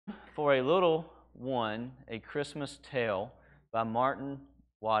for a Little One, A Christmas Tale by Martin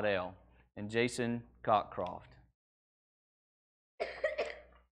Waddell and Jason Cockcroft.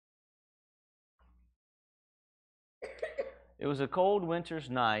 It was a cold winter's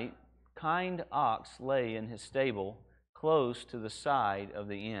night. Kind ox lay in his stable close to the side of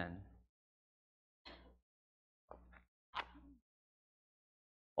the inn.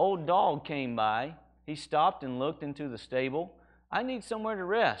 Old Dog came by. He stopped and looked into the stable. "I need somewhere to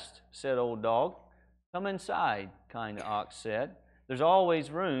rest," said Old Dog. "Come inside," Kind Ox said. "There's always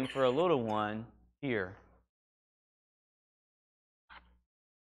room for a little one here."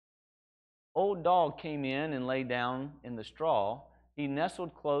 Old Dog came in and lay down in the straw. He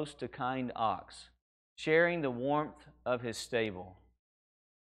nestled close to Kind Ox, sharing the warmth of his stable.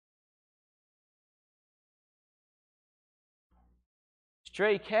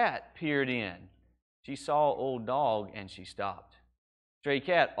 Stray Cat peered in. She saw Old Dog and she stopped. Stray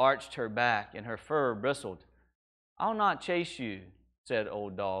Cat arched her back and her fur bristled. "I'll not chase you," said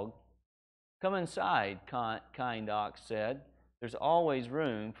Old Dog. "Come inside," Kind Ox said. "There's always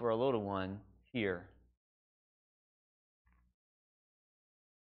room for a little one here."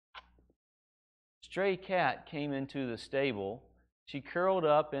 Stray Cat came into the stable. She curled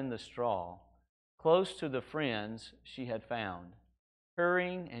up in the straw, close to the friends she had found,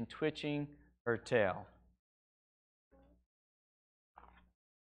 purring and twitching her tail.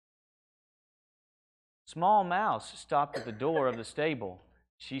 Small Mouse stopped at the door of the stable.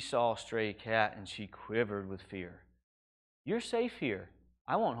 She saw Stray Cat and she quivered with fear. "You're safe here.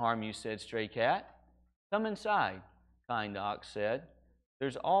 I won't harm you," said Stray Cat. "Come inside," Kind Ox said.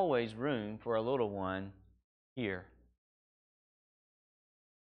 "There's always room for a little one here."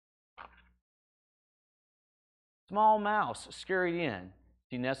 Small Mouse scurried in.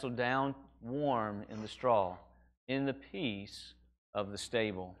 She nestled down warm in the straw, in the peace of the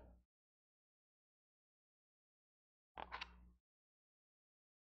stable.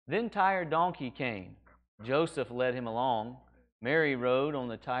 Then Tired Donkey came. Joseph led him along. Mary rode on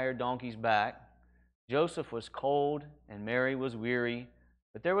the tired donkey's back. Joseph was cold and Mary was weary,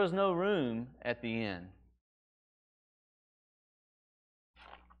 but there was no room at the inn.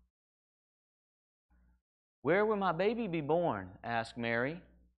 "Where will my baby be born?" asked Mary.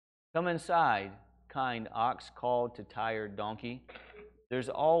 "Come inside," Kind Ox called to Tired Donkey. "There's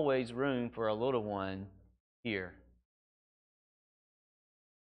always room for a little one here."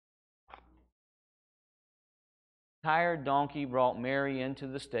 Tired Donkey brought Mary into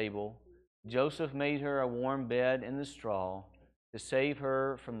the stable. Joseph made her a warm bed in the straw to save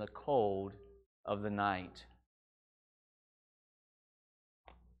her from the cold of the night.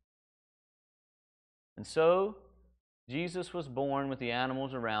 And so, Jesus was born with the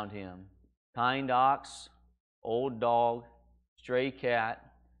animals around him. Kind Ox, Old Dog, Stray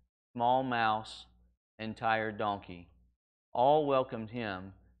Cat, Small Mouse, and Tired Donkey all welcomed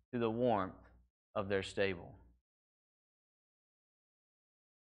him to the warmth of their stable.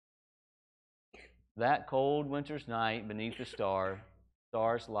 That cold winter's night, beneath the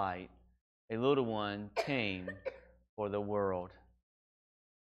star's light, a little one came for the world.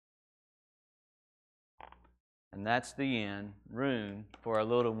 And that's the end. Room for a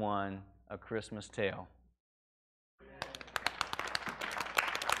Little One, A Christmas Tale.